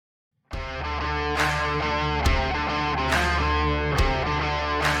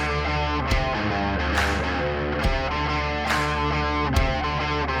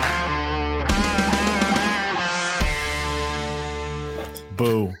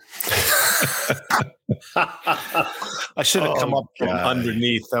I should have come up from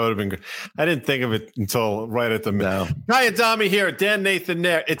underneath. That would have been good. I didn't think of it until right at the middle. Guy Adami here, Dan Nathan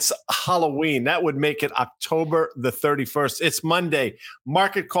there. It's Halloween. That would make it October the 31st. It's Monday.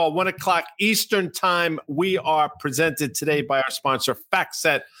 Market call, 1 o'clock Eastern time. We are presented today by our sponsor,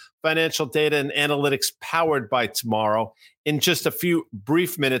 FactSet, financial data and analytics powered by Tomorrow. In just a few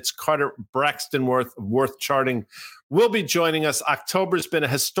brief minutes, Carter Braxton Worth Charting will be joining us. October's been a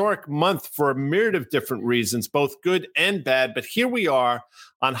historic month for a myriad of different reasons, both good and bad. But here we are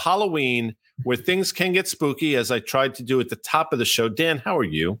on Halloween, where things can get spooky, as I tried to do at the top of the show. Dan, how are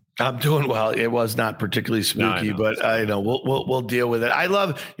you? I'm doing well. It was not particularly spooky, but I know we'll deal with it. I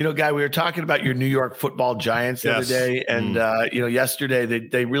love, Guy, we were talking about your New York Football Giants the other day, and yesterday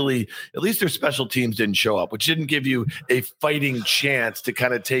they really, at least their special teams didn't show up, which didn't give you a fighting chance to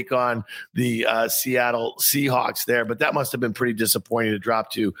kind of take on the Seattle Seahawks there. But that must have been pretty disappointing to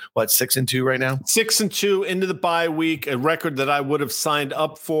drop to 6-2 right now. 6-2 into the bye week, a record that I would have signed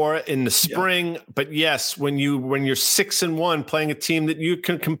up for in the spring. Yeah. But yes, when you're 6-1 playing a team that you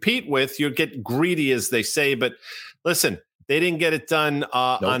can compete with, you get greedy, as they say. But listen, they didn't get it done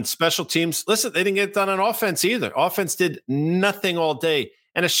on special teams. Listen, they didn't get it done on offense either. Offense did nothing all day.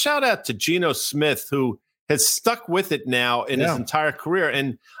 And a shout out to Geno Smith, who has stuck with it now in his entire career.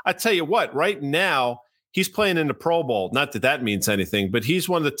 And I tell you what, right now, he's playing in the Pro Bowl. Not that that means anything, but he's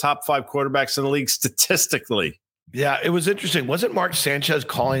one of the top 5 quarterbacks in the league statistically. Yeah, it was interesting. Wasn't Mark Sanchez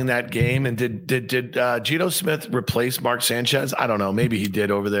calling that game? And did Geno Smith replace Mark Sanchez? I don't know. Maybe he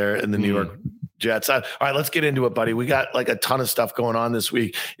did over there in the New York Jets. All right, let's get into it, buddy. We got like a ton of stuff going on this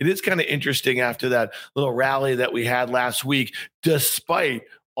week. It is kind of interesting after that little rally that we had last week, despite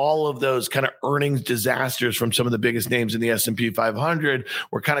all of those kind of earnings disasters from some of the biggest names in the S&P 500.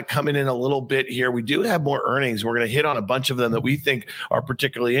 We're kind of coming in a little bit here. We do have more earnings. We're going to hit on a bunch of them that we think are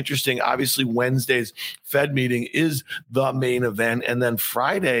particularly interesting. Obviously, Wednesday's Fed meeting is the main event. And then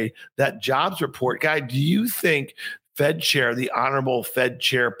Friday, that jobs report. Guy, do you think Fed Chair, the Honorable Fed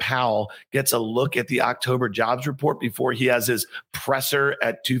Chair Powell, gets a look at the October jobs report before he has his presser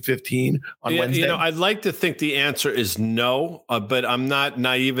at 2:15 on Wednesday? I'd like to think the answer is no, but I'm not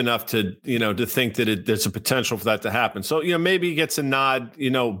naive enough to think that there's a potential for that to happen. So, maybe he gets a nod,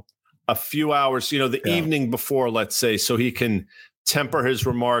 a few hours, the evening before, let's say, so he can temper his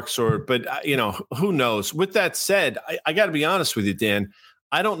remarks but who knows? With that said, I got to be honest with you, Dan.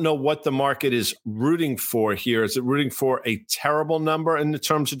 I don't know what the market is rooting for here. Is it rooting for a terrible number in the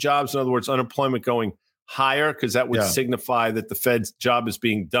terms of jobs? In other words, unemployment going higher, because that would signify that the Fed's job is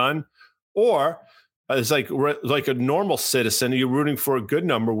being done? Or it's like a normal citizen, you're rooting for a good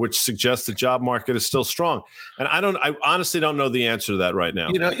number, which suggests the job market is still strong. And I honestly don't know the answer to that right now.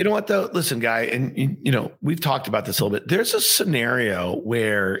 You know what though? Listen, Guy, and we've talked about this a little bit. There's a scenario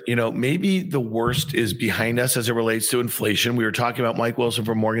where, maybe the worst is behind us as it relates to inflation. We were talking about Mike Wilson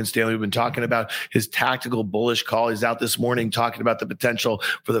from Morgan Stanley. We've been talking about his tactical bullish call. He's out this morning talking about the potential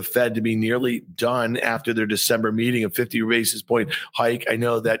for the Fed to be nearly done after their December meeting, a 50 basis point hike. I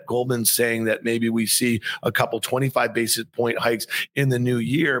know that Goldman's saying that maybe we see a couple 25 basis point hikes in the new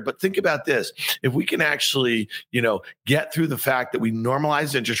year. But think about this. If we can actually, get through the fact that we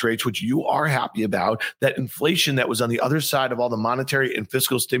normalize interest rates, which you are happy about, that inflation that was on the other side of all the monetary and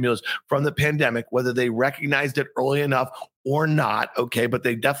fiscal stimulus from the pandemic, whether they recognized it early enough or not, okay, but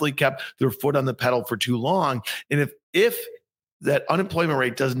they definitely kept their foot on the pedal for too long. And if that unemployment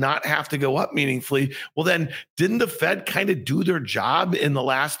rate does not have to go up meaningfully, well, then didn't the Fed kind of do their job in the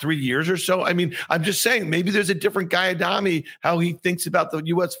last 3 years or so? I mean, I'm just saying, maybe there's a different Guy Adami, how he thinks about the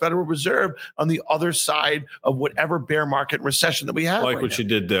U.S. Federal Reserve on the other side of whatever bear market recession that we have. I like what you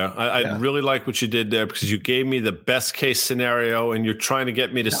did there. I really like what you did there, because you gave me the best case scenario, and you're trying to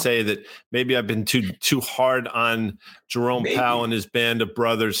get me to say that maybe I've been too hard on Jerome Powell and his band of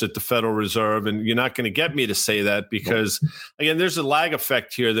brothers at the Federal Reserve. And you're not going to get me to say that, because again, there's a lag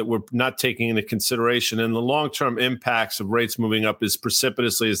effect here that we're not taking into consideration. And the long-term impacts of rates moving up as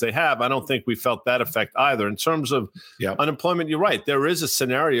precipitously as they have, I don't think we felt that effect either. In terms of unemployment, you're right. There is a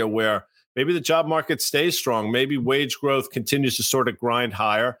scenario where maybe the job market stays strong. Maybe wage growth continues to sort of grind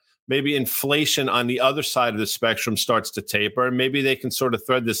higher. Maybe inflation on the other side of the spectrum starts to taper, and maybe they can sort of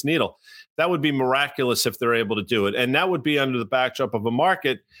thread this needle. That would be miraculous if they're able to do it. And that would be under the backdrop of a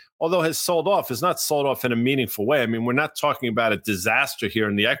market, although has sold off, is not sold off in a meaningful way. I mean, we're not talking about a disaster here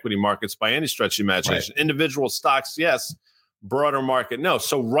in the equity markets by any stretch of the imagination. Right. Individual stocks, yes. Broader market, no.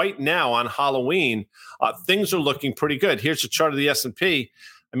 So right now on Halloween, things are looking pretty good. Here's a chart of the S&P.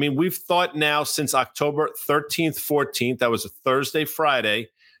 I mean, we've thought now since October 13th, 14th, that was a Thursday, Friday,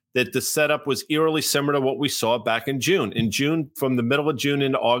 that the setup was eerily similar to what we saw back in June. In June, from the middle of June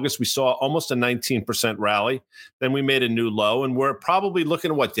into August, we saw almost a 19% rally. Then we made a new low, and we're probably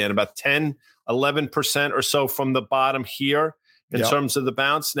looking at what, Dan, about 10, 11% or so from the bottom here in terms of the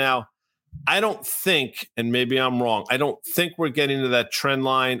bounce. Now, I don't think, and maybe I'm wrong, I don't think we're getting to that trend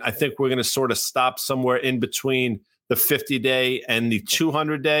line. I think we're going to sort of stop somewhere in between the 50-day and the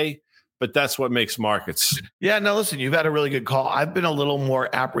 200-day. But that's what makes markets. Yeah, no, listen, you've had a really good call. I've been a little more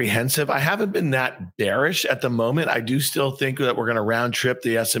apprehensive. I haven't been that bearish at the moment. I do still think that we're going to round trip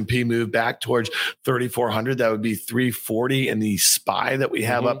the S&P, move back towards 3,400. That would be 340 in the SPY that we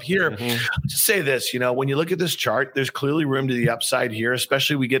have up here. Just say this, when you look at this chart, there's clearly room to the upside here,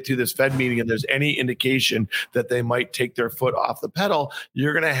 especially we get through this Fed meeting and there's any indication that they might take their foot off the pedal.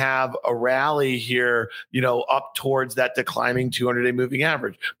 You're going to have a rally here, up towards that declining 200-day moving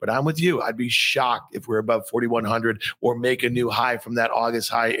average. But I'm with you. I'd be shocked if we're above 4,100 or make a new high from that August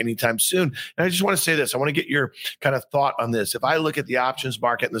high anytime soon. And I just want to say this. I want to get your kind of thought on this. If I look at the options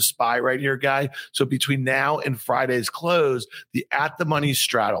market and the SPY right here, Guy, so between now and Friday's close, the at the money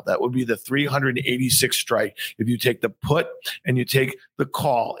straddle, that would be the 386 strike. If you take the put and you take the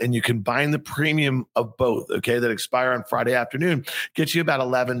call and you combine the premium of both, okay, that expire on Friday afternoon, gets you about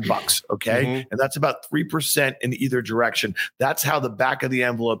 $11, okay? And that's about 3% in either direction. That's how the back of the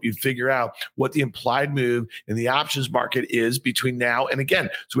envelope, you figure out what the implied move in the options market is between now and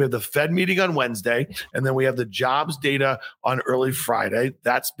again. So we have the Fed meeting on Wednesday, and then we have the jobs data on early Friday.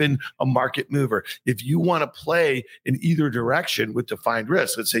 That's been a market mover. If you want to play in either direction with defined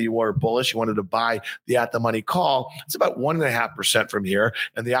risk, let's say you were bullish, you wanted to buy the at the money call, it's about 1.5% from here.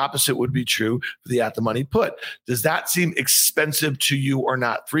 And the opposite would be true for the at the money put. Does that seem expensive to you or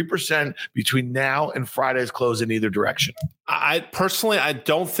not? 3% between now and Friday's close in either direction. I personally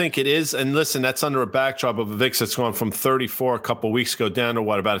don't think it is. And listen, that's under a backdrop of a VIX that's gone from 34 a couple of weeks ago down to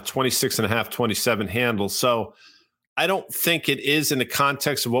about a 26.5, 27 handle. So I don't think it is in the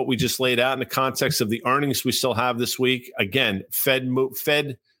context of what we just laid out, in the context of the earnings we still have this week. Again, Fed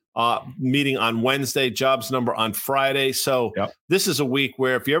meeting on Wednesday, jobs number on Friday. So this is a week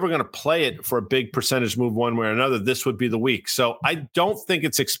where if you're ever going to play it for a big percentage move one way or another, this would be the week. So I don't think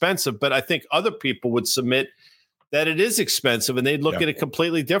it's expensive, but I think other people would submit that it is expensive and they'd look at it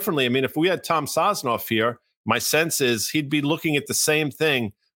completely differently. I mean, if we had Tom Sosnoff here, my sense is he'd be looking at the same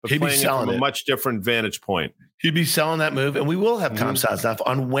thing, but playing it from a much different vantage point. He'd be selling that move, and we will have Tom Sosnoff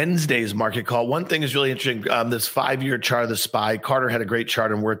on Wednesday's market call. One thing is really interesting, this 5-year chart of the SPY. Carter had a great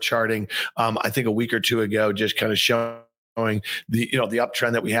chart and worth charting, I think a week or two ago, just kind of showing the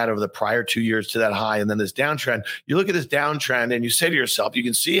uptrend that we had over the prior 2 years to that high, and then this downtrend. You look at this downtrend and you say to yourself, you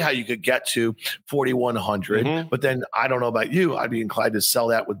can see how you could get to 4,100, but then I don't know about you, I'd be inclined to sell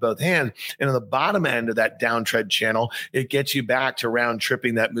that with both hands. And on the bottom end of that downtrend channel, it gets you back to round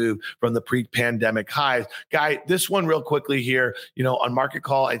tripping that move from the pre-pandemic highs. Guy, this one real quickly here, on market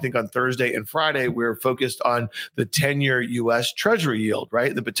call, I think on Thursday and Friday, we're focused on the 10-year U.S. Treasury yield,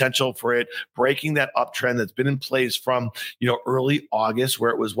 right? The potential for it breaking that uptrend that's been in place from early August,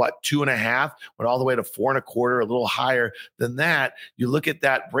 where it was 2.5, went all the way to 4.25, a little higher than that. You look at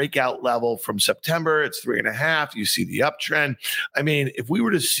that breakout level from September, it's 3.5. You see the uptrend. I mean, if we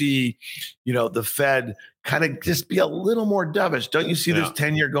were to see, the Fed kind of just be a little more dovish, don't you see this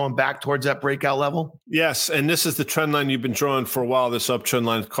 10-year going back towards that breakout level? Yes. And this is the trend line you've been drawing for a while, this uptrend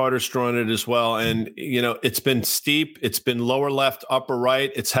line. Carter's drawing it as well. And, it's been steep. It's been lower left, upper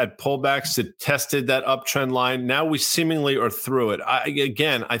right. It's had pullbacks that tested that uptrend line. Now we seemingly are through it.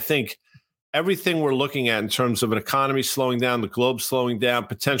 I think everything we're looking at in terms of an economy slowing down, the globe slowing down,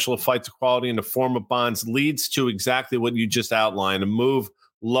 potential of flight to quality in the form of bonds leads to exactly what you just outlined, a move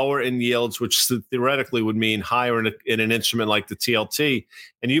lower in yields, which theoretically would mean higher in an instrument like the TLT.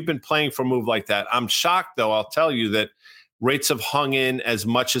 And you've been playing for a move like that. I'm shocked, though, I'll tell you, that rates have hung in as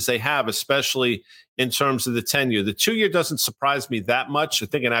much as they have, especially in terms of the 10-year. The 2-year doesn't surprise me that much. I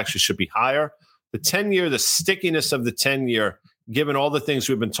think it actually should be higher. The 10-year, the stickiness of the 10-year, given all the things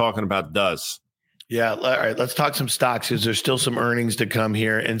we've been talking about, does. Yeah. All right. Let's talk some stocks because there's still some earnings to come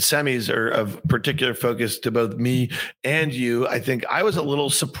here. And semis are of particular focus to both me and you. I think I was a little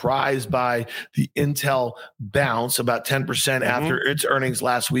surprised by the Intel bounce, about 10% after its earnings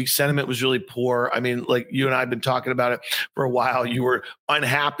last week. Sentiment was really poor. I mean, like you and I have been talking about it for a while. You were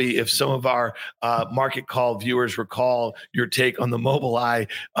unhappy. If some of our market call viewers recall your take on the Mobileye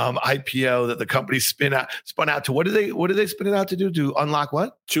IPO that the company spun out to. What did they spin it out to do? To unlock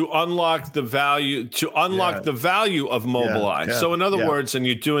what? To unlock the value. To unlock the value of Mobileye. Yeah. So in other words, and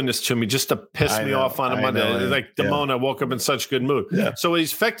you're doing this to me just to piss me off on a Monday, like Damone, I woke up in such good mood. Yeah. So what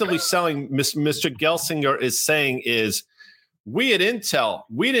he's effectively selling, Mr. Gelsinger is saying is, we at Intel,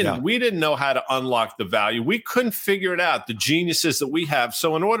 we didn't know how to unlock the value. We couldn't figure it out, the geniuses that we have.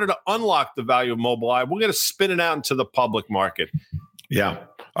 So in order to unlock the value of Mobileye, we're going to spin it out into the public market. Yeah.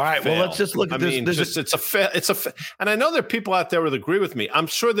 All right. Well, let's just look at this. And I know there are people out there that agree with me. I'm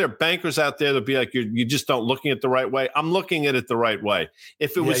sure there are bankers out there that be like, you just don't looking at the right way. I'm looking at it the right way.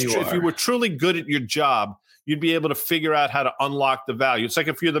 If it was, if you were truly good at your job, you'd be able to figure out how to unlock the value. It's like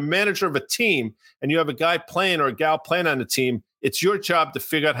if you're the manager of a team and you have a guy playing or a gal playing on the team, it's your job to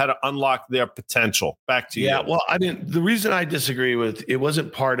figure out how to unlock their potential. Back to you. Yeah, well, I mean, the reason I disagree with it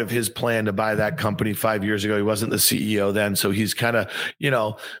wasn't part of his plan to buy that company 5 years ago. He wasn't the CEO then, so he's kind of,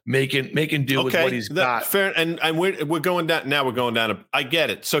 making do with what he's got. Fair, and we're going down now. We're going down. I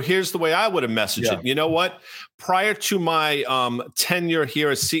get it. So here's the way I would have messaged it. You know what? Prior to my tenure here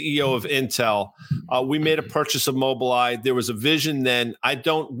as CEO of Intel, we made a purchase of Mobileye. There was a vision then.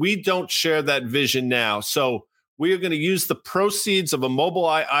 We don't share that vision now. So we are going to use the proceeds of a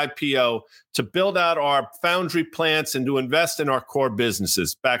Mobileye IPO to build out our foundry plants and to invest in our core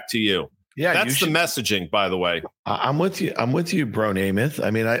businesses. Back to you. Yeah, that's the messaging, by the way. I'm with you, bro, Namath. I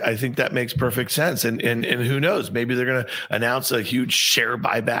mean, I think that makes perfect sense. And who knows? Maybe they're going to announce a huge share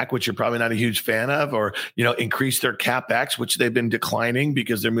buyback, which you're probably not a huge fan of, or increase their CapEx, which they've been declining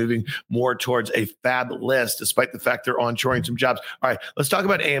because they're moving more towards a fab list, despite the fact they're onshoring some jobs. All right, let's talk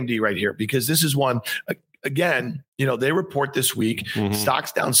about AMD right here, because this is one. Again, they report this week,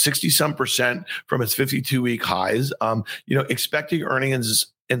 stock's down 60% from its 52-week highs. Expecting earnings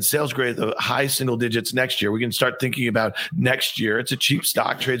and sales growth of high single digits next year. We can start thinking about next year. It's a cheap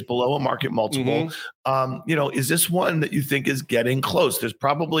stock, trades below a market multiple. Is this one that you think is getting close? There's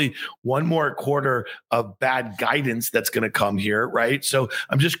probably one more quarter of bad guidance that's going to come here, right? So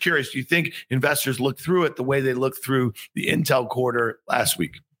I'm just curious, do you think investors look through it the way they looked through the Intel quarter last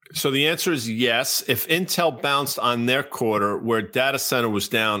week? So the answer is yes. If Intel bounced on their quarter where data center was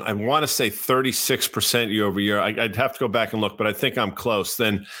down, I want to say 36% year over year. I'd have to go back and look, but I think I'm close.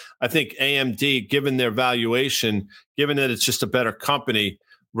 Then I think AMD, given their valuation, given that it's just a better company,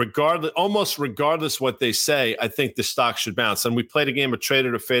 almost regardless what they say, I think the stock should bounce. And we played a game of trade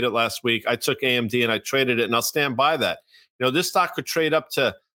it or fade it last week. I took AMD and I traded it, and I'll stand by that. This stock could trade up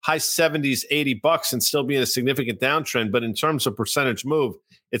to high 70s, $80 and still be in a significant downtrend. But in terms of percentage move,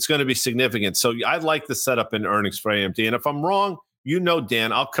 it's going to be significant. So I like the setup in earnings for AMD. And if I'm wrong,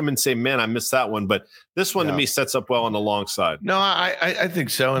 Dan, I'll come and say, man, I missed that one. But this one to me sets up well on the long side. No, I think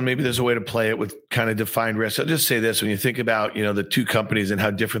so. And maybe there's a way to play it with kind of defined risk. I'll just say this. When you think about, the two companies and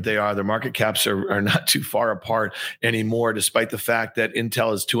how different they are, their market caps are not too far apart anymore, despite the fact that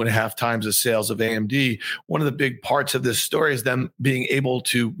Intel is 2.5 times the sales of AMD. One of the big parts of this story is them being able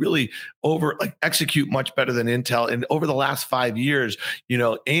to really execute much better than Intel. And over the last 5 years,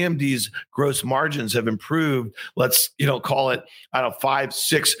 AMD's gross margins have improved. Let's, call it, 5,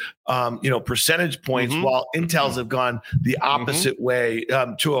 6, percentage points, while Intel's have gone the opposite way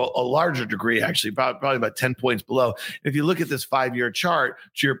to a larger degree, actually, probably about 10 points below. If you look at this 5-year chart,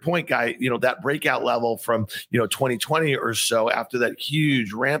 to your point, Guy, that breakout level from, 2020 or so, after that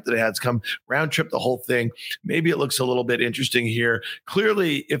huge ramp that it has come round trip the whole thing, maybe it looks a little bit interesting here.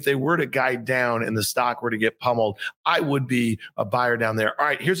 Clearly, if they were to guide down and the stock were to get pummeled, I would be a buyer down there. All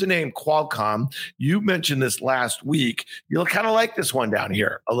right, here's a name, Qualcomm. You mentioned this last week. You'll kind of like this one down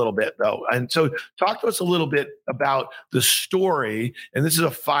here a little bit, though. And so talk to us a little bit about the story. And this is a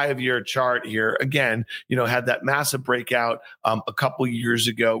 5-year chart here. Again, had that massive breakout a couple years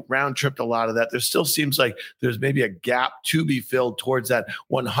ago, round tripped a lot of that. There still seems like there's maybe a gap to be filled towards that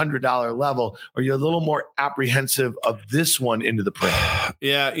 $100 level. Are you a little more apprehensive of this one into the print?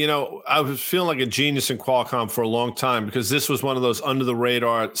 Yeah, I was feeling like a genius in Qualcomm for a long time because this was one of those under the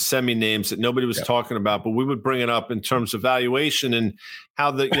radar semi names that nobody was talking about, but we would bring it up in terms of valuation and how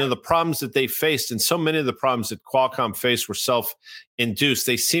the problems that they faced, and so many of the problems that Qualcomm faced were self-induced.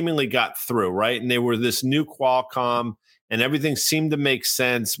 They seemingly got through, right? And they were this new Qualcomm, and everything seemed to make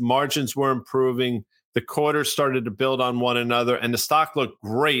sense. Margins were improving. The quarters started to build on one another, and the stock looked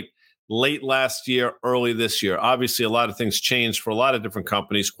great late last year, early this year. Obviously, a lot of things changed for a lot of different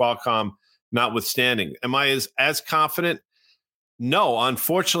companies, Qualcomm notwithstanding. Am I as confident? No,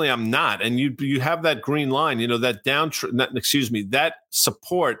 unfortunately, I'm not. And you have that green line, that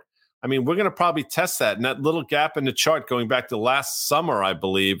support. I mean, we're going to probably test that. And that little gap in the chart going back to last summer, I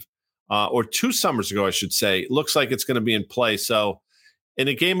believe, or 2 summers ago, I should say, looks like it's going to be in play. So in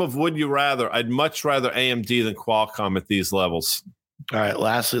a game of would you rather, I'd much rather AMD than Qualcomm at these levels. All right.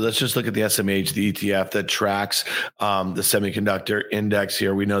 Lastly, let's just look at the SMH, the ETF that tracks the semiconductor index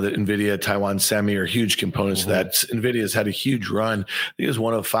here. We know that NVIDIA, Taiwan Semi are huge components of that. NVIDIA has had a huge run. I think it was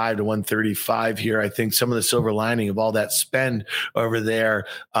 105 to 135 here. I think some of the silver lining of all that spend over there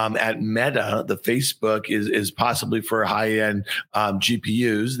at Meta, the Facebook, is possibly for high-end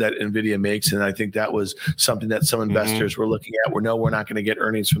GPUs that NVIDIA makes. And I think that was something that some investors were looking at. We're not going to get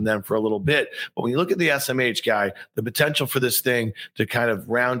earnings from them for a little bit. But when you look at the SMH guy, the potential for this thing to kind of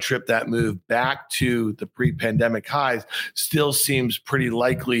round trip that move back to the pre-pandemic highs still seems pretty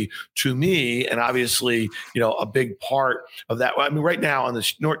likely to me. And obviously, a big part of that. I mean, right now on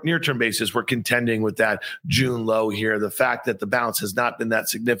the near-term basis, we're contending with that June low here. The fact that the bounce has not been that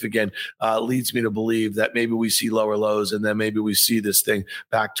significant leads me to believe that maybe we see lower lows and then maybe we see this thing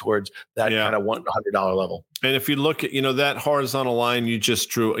back towards that kind of $100 level. And if you look at, that horizontal line you just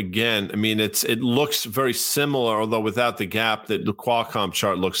drew again, I mean, it looks very similar, although without the gap that the Qualcomm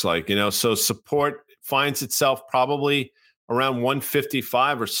chart looks like, so support finds itself probably around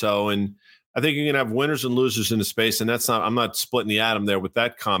 155 or so. And I think you're going to have winners and losers in the space. And I'm not splitting the atom there with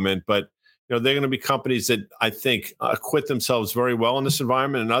that comment, but they're going to be companies that I think acquit themselves very well in this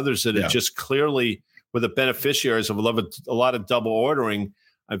environment, and others that are just clearly with the beneficiaries of a lot of double ordering.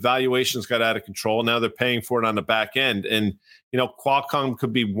 Valuations got out of control. Now they're paying for it on the back end. And, Qualcomm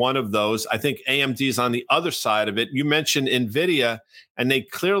could be one of those. I think AMD is on the other side of it. You mentioned NVIDIA, and they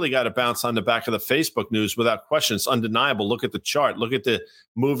clearly got a bounce on the back of the Facebook news without question. It's undeniable. Look at the chart. Look at the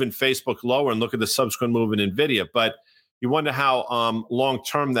move in Facebook lower and look at the subsequent move in NVIDIA. But you wonder how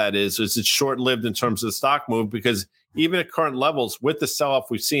long-term that is. Is it short-lived in terms of the stock move? Because even at current levels, with the sell-off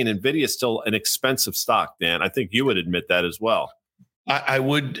we've seen, NVIDIA is still an expensive stock, Dan. I think you would admit that as well. I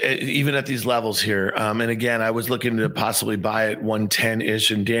would, even at these levels here. And again, I was looking to possibly buy it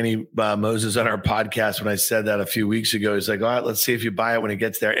 110-ish. And Danny Moses on our podcast, when I said that a few weeks ago, he's like, all right, let's see if you buy it when it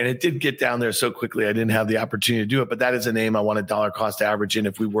gets there. And it did get down there so quickly, I didn't have the opportunity to do it. But that is a name I want a dollar cost average in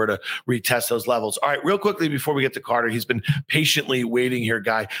if we were to retest those levels. All right, real quickly before we get to Carter, he's been patiently waiting here,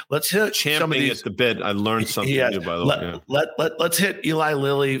 Guy. Let's hit some of these. At the bit. I learned something new, by the way. Let's hit Eli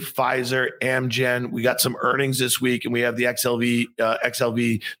Lilly, Pfizer, Amgen. We got some earnings this week, and we have the XLV,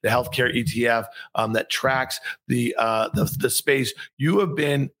 the healthcare ETF that tracks the space. You have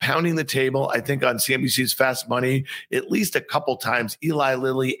been pounding the table, I think, on CNBC's Fast Money at least a couple times. Eli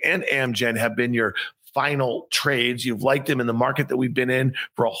Lilly and Amgen have been your final trades. You've liked them in the market that we've been in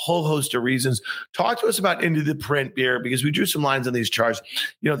for a whole host of reasons. Talk to us about into the print beer, because we drew some lines on these charts.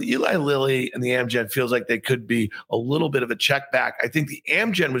 The Eli Lilly and the Amgen feels like they could be a little bit of a check back. I think the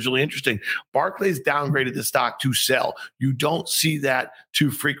Amgen was really interesting. Barclays downgraded the stock to sell. You don't see that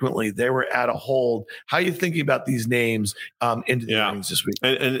too frequently. They were at a hold. How are you thinking about these names into the earnings this week?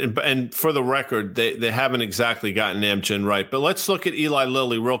 And for the record, they haven't exactly gotten Amgen right. But let's look at Eli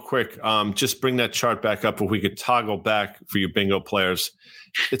Lilly real quick. Just bring that chart back up if we could toggle back for you bingo players.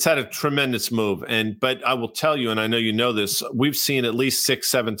 It's had a tremendous move. But I will tell you, and I know you know this, we've seen at least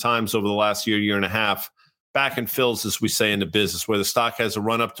 6-7 times over the last year and a half, back and fills, as we say in the business, where the stock has a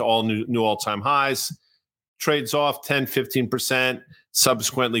run up to all new all-time highs, trades off 10, 15%,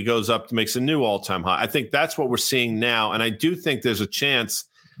 subsequently goes up to makes a new all-time high. I think that's what we're seeing now. And I do think there's a chance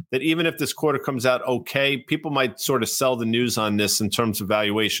that even if this quarter comes out okay, people might sort of sell the news on this in terms of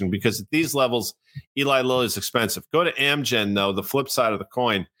valuation, because at these levels, Eli Lilly is expensive. Go to Amgen, though, the flip side of the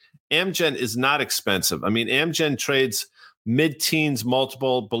coin. Amgen is not expensive. I mean, Amgen trades mid-teens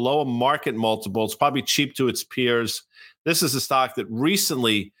multiple, below a market multiple. It's probably cheap to its peers. This is a stock that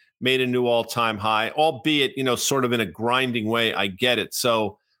recently made a new all-time high, albeit, sort of in a grinding way. I get it.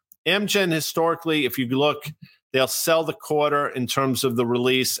 So Amgen, historically, if you look, they'll sell the quarter in terms of the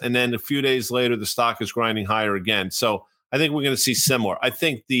release, and then a few days later, the stock is grinding higher again. So I think we're going to see similar. I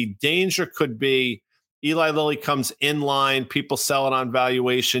think the danger could be Eli Lilly comes in line, people sell it on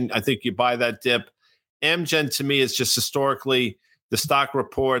valuation. I think you buy that dip. Amgen, to me, is just historically the stock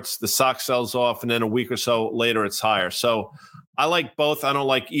reports, the stock sells off, and then a week or so later, it's higher. So I like both. I don't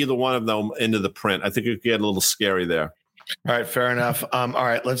like either one of them into the print. I think it could get a little scary there. All right, fair enough. All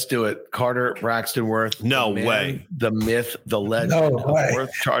right, let's do it. Carter Braxton Worth. No way. The myth, the legend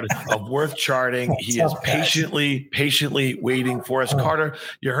of Worth Charting. He is patiently waiting for us. Carter,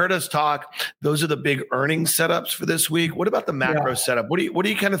 you heard us talk. Those are the big earnings setups for this week. What about the macro setup? What are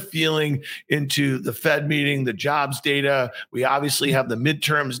you kind of feeling into the Fed meeting, the jobs data? We obviously have the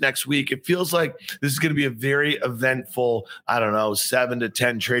midterms next week. It feels like this is going to be a very eventful, 7 to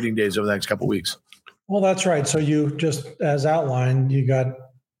 10 trading days over the next couple of weeks. Well, that's right. So you just, as outlined, you got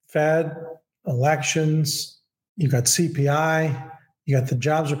Fed, elections, you got CPI, you got the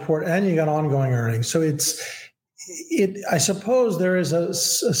jobs report, and you got ongoing earnings. So I suppose there is a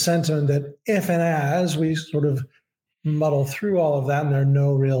sentiment that if and as we sort of muddle through all of that and there are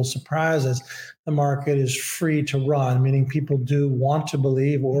no real surprises, the market is free to run, meaning people do want to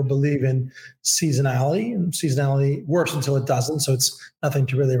believe or believe in seasonality, and seasonality works until it doesn't. So it's nothing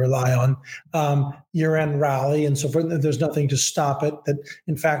to really rely on. Year-end rally and so forth. There's nothing to stop it. That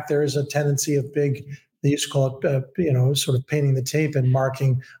in fact, there is a tendency of big, they used to call it, sort of painting the tape and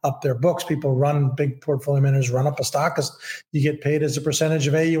marking up their books. People run, big portfolio managers run up a stock because you get paid as a percentage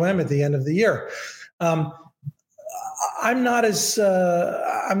of AUM at the end of the year. I'm not as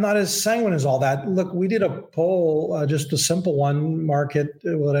sanguine as all that. Look, we did a poll, just a simple one. Market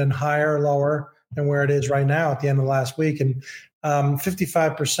will end higher or lower than where it is right now at the end of last week, and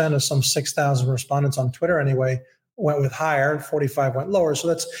 55% of some 6,000 respondents on Twitter anyway went with higher, and 45 went lower. So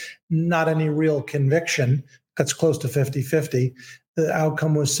that's not any real conviction. That's close to 50-50. The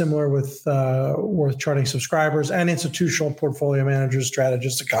outcome was similar with Worth Charting subscribers and institutional portfolio managers,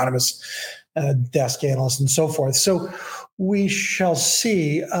 strategists, economists, desk analysts, and so forth. So we shall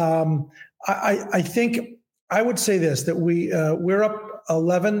see. I think I would say this, that we're up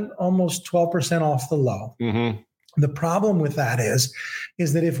 11, almost 12% off the low. Mm-hmm. The problem with that is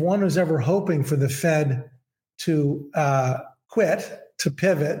that if one was ever hoping for the Fed to quit, to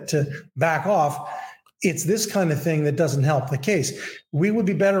pivot, to back off, it's this kind of thing that doesn't help the case. We would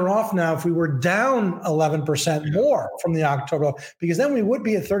be better off now if we were down 11% more from the October, because then we would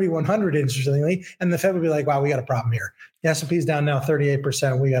be at 3,100, interestingly, and the Fed would be like, "Wow, we got a problem here. The S&P is down now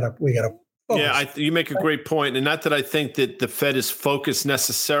 38%. We got to focus." Yeah, you make a great point, and not that I think that the Fed is focused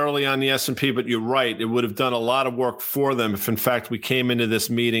necessarily on the S&P, but you're right. It would have done a lot of work for them if, in fact, we came into this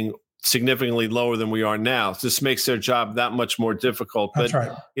meeting significantly lower than we are now. So this makes their job that much more difficult. But, that's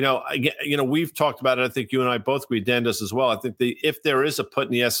right. We've talked about it. I think you and I both agree, Dan does as well. I think if there is a put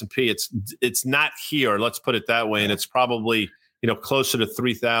in the S&P, it's not here. Let's put it that way. And it's probably, closer to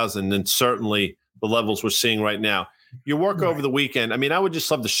 3,000 than certainly the levels we're seeing right now. Your work over the weekend, I would just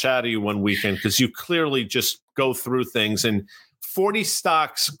love to shadow you one weekend because you clearly just go through things, and 40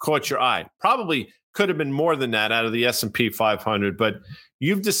 stocks caught your eye. Probably could have been more than that out of the S&P 500, but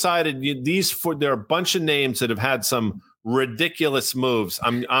you've decided there are a bunch of names that have had some ridiculous moves.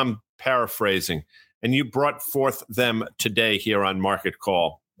 I'm paraphrasing, and you brought forth them today here on Market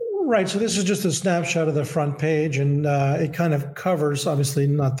Call. Right. So this is just a snapshot of the front page, and it kind of covers, obviously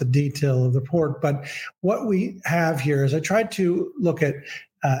not the detail of the report, but what we have here is I tried to look at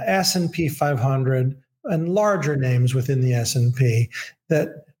S&P 500 and larger names within the S&P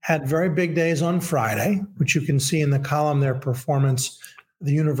that had very big days on Friday, which you can see in the column, their performance,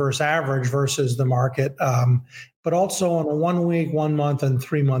 the universe average versus the market, but also on a 1 week, 1 month, and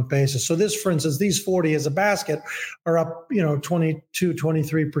 3 month basis. So this, for instance, these 40 as a basket are up, 22,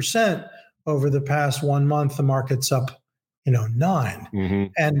 23% over the past 1 month. The market's up, 9. Mm-hmm.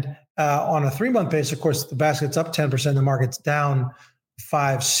 And on a 3 month basis, of course, the basket's up 10%, the market's down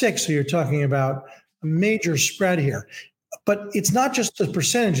 5, 6. So you're talking about a major spread here. But it's not just the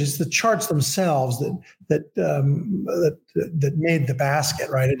percentages; the charts themselves that made the basket.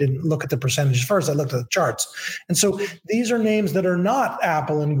 Right? I didn't look at the percentages first; I looked at the charts. And so these are names that are not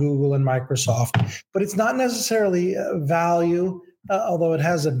Apple and Google and Microsoft, but it's not necessarily value, although it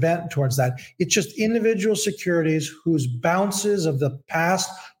has a bent towards that. It's just individual securities whose bounces of the past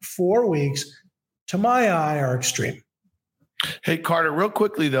 4 weeks, to my eye, are extreme. Hey, Carter, real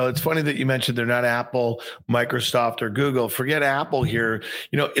quickly, though, it's funny that you mentioned they're not Apple, Microsoft, or Google. Forget Apple here.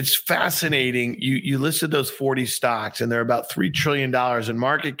 It's fascinating. You listed those 40 stocks, and they're about $3 trillion in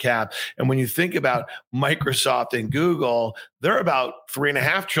market cap. And when you think about Microsoft and Google, they're about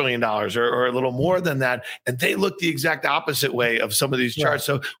 $3.5 trillion or a little more than that. And they look the exact opposite way of some of these charts.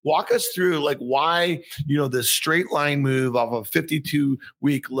 Yeah. So walk us through why, this straight line move off a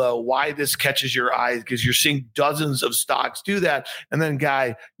 52-week low, why this catches your eye, because you're seeing dozens of stocks do that. And then,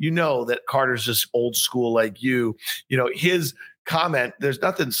 Guy, that Carter's just old school like you. His comment, there's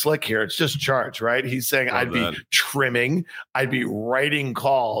nothing slick here. It's just charts, right? He's saying I'd be trimming, I'd be writing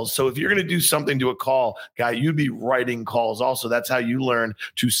calls. So if you're going to do something to a call, Guy, you'd be writing calls also. That's how you learn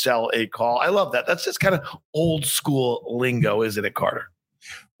to sell a call. I love that. That's just kind of old school lingo, isn't it, Carter?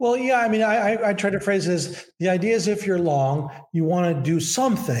 Well, yeah. I try to phrase it as the idea is if you're long, you want to do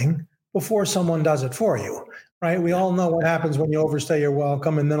something before someone does it for you. Right. We all know what happens when you overstay your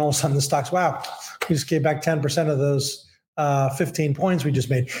welcome. And then all of a sudden the stocks, wow, we just gave back 10% of those 15 points we just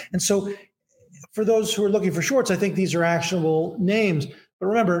made. And so for those who are looking for shorts, I think these are actionable names. But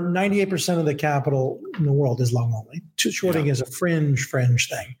remember, 98% of the capital in the world is long only. Shorting is a fringe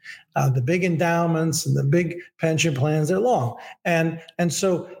thing. The big endowments and the big pension plans, they're long. And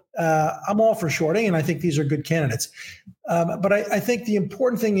so I'm all for shorting, and I think these are good candidates. But I think the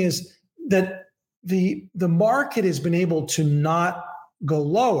important thing is that the market has been able to not go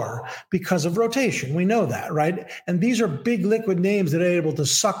lower because of rotation. We know that, right? And these are big liquid names that are able to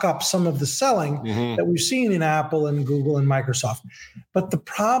suck up some of the selling that we've seen in Apple and Google and Microsoft. But the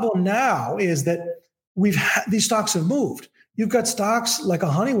problem now is that these stocks have moved. You've got stocks like a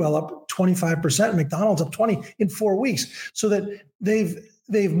Honeywell up 25%, McDonald's up 20% in 4 weeks, so that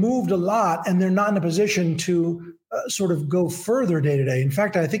they've moved a lot, and they're not in a position to sort of go further day to day. In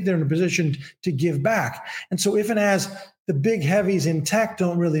fact, I think they're in a position to give back. And so if and as the big heavies in tech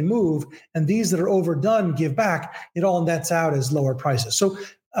don't really move, and these that are overdone give back, it all nets out as lower prices. So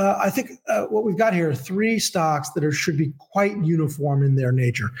I think what we've got here are 3 stocks that should be quite uniform in their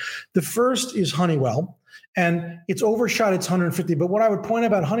nature. The first is Honeywell, and it's overshot its 150. But what I would point out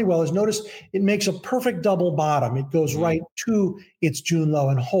about Honeywell is notice it makes a perfect double bottom. It goes right to its June low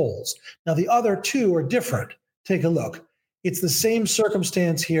and holds. Now, the other 2 are different. Take a look. It's the same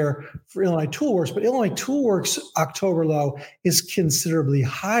circumstance here for Illinois Toolworks, but Illinois Toolworks' October low is considerably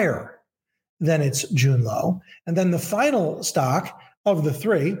higher than its June low. And then the final stock of the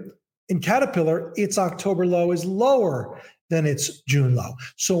 3, in Caterpillar, its October low is lower than its June low.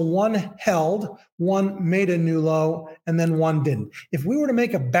 So one held, one made a new low, and then one didn't. If we were to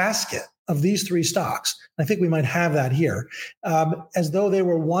make a basket of these 3 stocks, I think we might have that here, as though they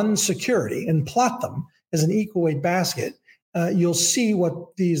were one security, and plot them as an equal weight basket, you'll see what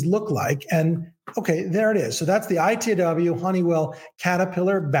these look like. And okay, there it is. So that's the ITW Honeywell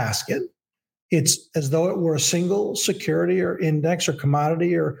Caterpillar basket. It's as though it were a single security or index or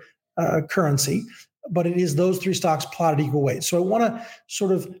commodity or currency, but it is those 3 stocks plotted equal weight. So I want to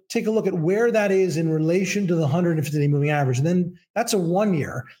sort of take a look at where that is in relation to the 150-day moving average. And then that's a 1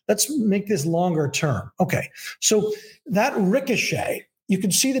 year. Let's make this longer term. Okay, so that ricochet, you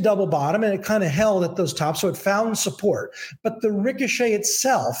can see the double bottom, and it kind of held at those tops, so it found support. But the ricochet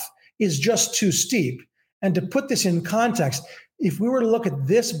itself is just too steep. And to put this in context, if we were to look at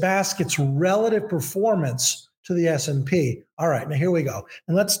this basket's relative performance to the S&P, all right, now here we go.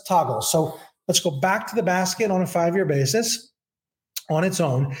 And let's toggle. So let's go back to the basket on a 5-year basis on its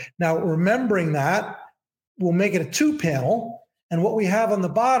own. Now, remembering that, we'll make it a 2-panel. And what we have on the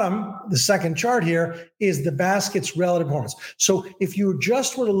bottom, the second chart here, is the basket's relative performance. So if you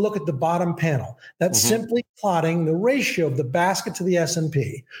just were to look at the bottom panel, that's simply plotting the ratio of the basket to the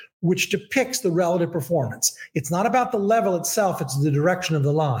S&P, which depicts the relative performance. It's not about the level itself, it's the direction of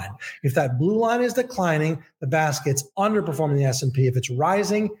the line. If that blue line is declining, the basket's underperforming the S&P. If it's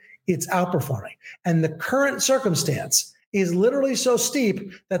rising, it's outperforming. And the current circumstance is literally so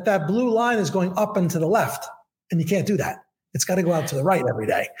steep that that blue line is going up and to the left, and you can't do that. It's got to go out to the right every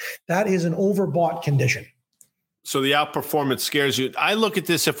day. That is an overbought condition. So the outperformance scares you. I look at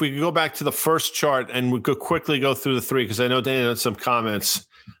this, if we could go back to the first chart and we could quickly go through the 3, because I know Dana had some comments.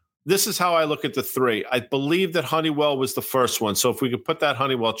 This is how I look at the 3. I believe that Honeywell was the first one. So if we could put that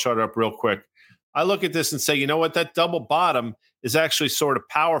Honeywell chart up real quick. I look at this and say, you know what? That double bottom is actually sort of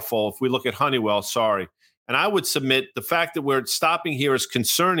powerful if we look at Honeywell, And I would submit the fact that we're stopping here is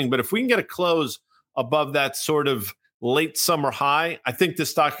concerning. But if we can get a close above that sort of late summer high, I think this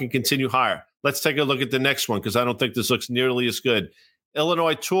stock can continue higher. Let's take a look at the next one, because I don't think this looks nearly as good.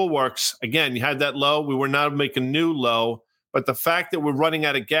 Illinois Toolworks, again, you had that low. We were now making a new low, but the fact that we're running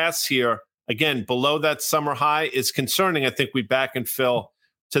out of gas here, again, below that summer high is concerning. I think we back and fill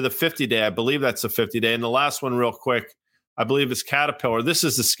to the 50-day. I believe that's the 50-day. And the last one real quick, I believe is Caterpillar. This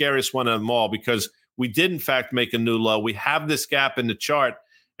is the scariest one of them all, because we did, in fact, make a new low. We have this gap in the chart.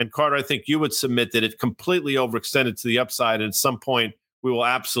 And Carter, I think you would submit that it completely overextended to the upside. And at some point, we will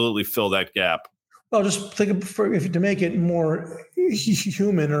absolutely fill that gap. Well, just think to make it more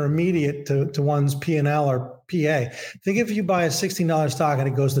human or immediate to one's P&L or PA. Think if you buy a $16 stock and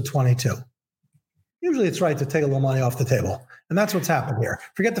it goes to 22. Usually it's right to take a little money off the table. And that's what's happened here.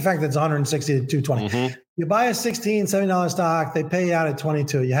 Forget the fact that it's 160 to 220. You buy a $16, $70 stock, they pay you out at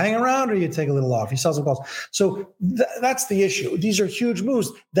 22. You hang around or you take a little off. You sell some calls. So that's the issue. These are huge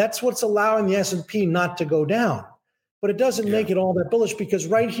moves. That's what's allowing the S&P not to go down. But it doesn't make it all that bullish, because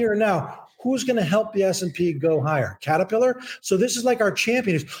right here now, who's going to help the S&P go higher? Caterpillar? So this is like our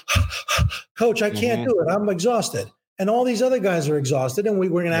champion. Coach, I can't do it. I'm exhausted. And all these other guys are exhausted. And we're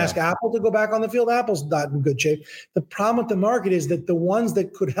going to ask Apple to go back on the field. Apple's not in good shape. The problem with the market is that the ones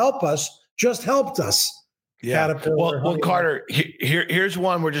that could help us just helped us. Caterpillar. Well, Carter, here's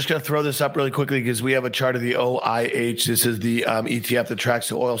one. We're just going to throw this up really quickly because we have a chart of the OIH. This is the ETF that tracks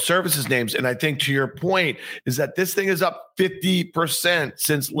the oil services names. And I think to your point is that this thing is up 50%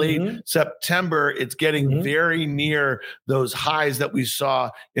 since late September. It's getting very near those highs that we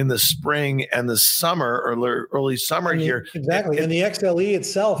saw in the spring and the summer or early summer here. Exactly. And the XLE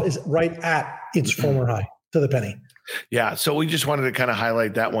itself is right at its former high to the penny. Yeah. So we just wanted to kind of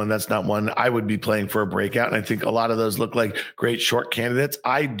highlight that one. That's not one I would be playing for a breakout. And I think a lot of those look like great short candidates.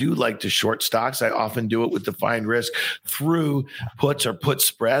 I do like to short stocks. I often do it with defined risk through puts or put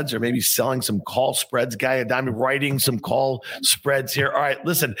spreads, or maybe selling some call spreads. Guy, I'm writing some call spreads here. All right.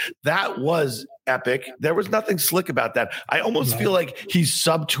 Listen, that was epic. There was nothing slick about that. I almost feel like he's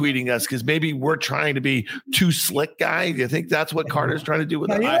subtweeting us because maybe we're trying to be too slick, guy. Do you think that's what Carter's trying to do with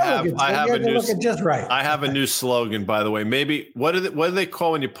us? I have a new slogan, by the way. Maybe what do they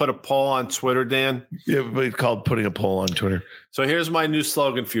call when you put a poll on Twitter, Dan? Yeah, it's called putting a poll on Twitter. So here's my new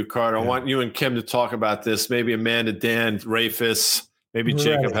slogan for you, Carter. I want you and Kim to talk about this. Maybe Amanda, Dan, Rafus, maybe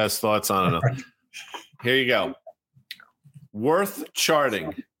Jacob has thoughts on it. Here you go. Worth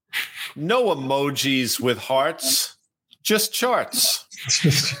charting. No emojis with hearts, just charts.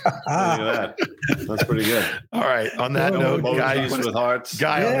 Look at that. That's pretty good. All right. On that note, guys, with hearts.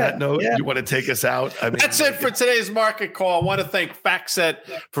 On that note, you want to take us out? I mean, that's it for today's market call. I want to thank FactSet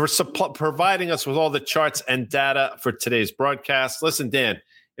for providing us with all the charts and data for today's broadcast. Listen, Dan,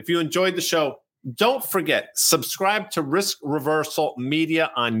 if you enjoyed the show, don't forget, subscribe to Risk Reversal Media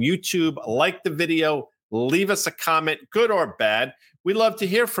on YouTube. Like the video. Leave us a comment, good or bad. We'd love to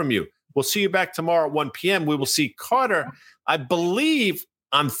hear from you. We'll see you back tomorrow at 1 p.m. We will see Carter, I believe,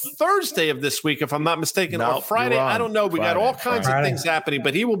 on Thursday of this week, if I'm not mistaken, or Friday. I don't know. We got all kinds of things happening,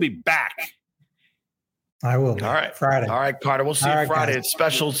 but he will be back. I will be. All right. Friday. All right, Carter. We'll see you Friday. Guys.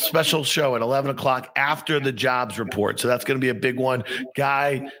 It's special show at 11 o'clock after the jobs report. So that's going to be a big one.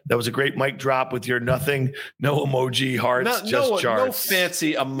 Guy, that was a great mic drop with your no emoji hearts, just charts. No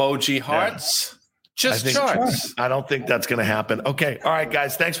fancy emoji hearts. Just charts. I don't think that's going to happen. Okay. All right,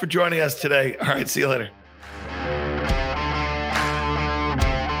 guys. Thanks for joining us today. All right. See you later.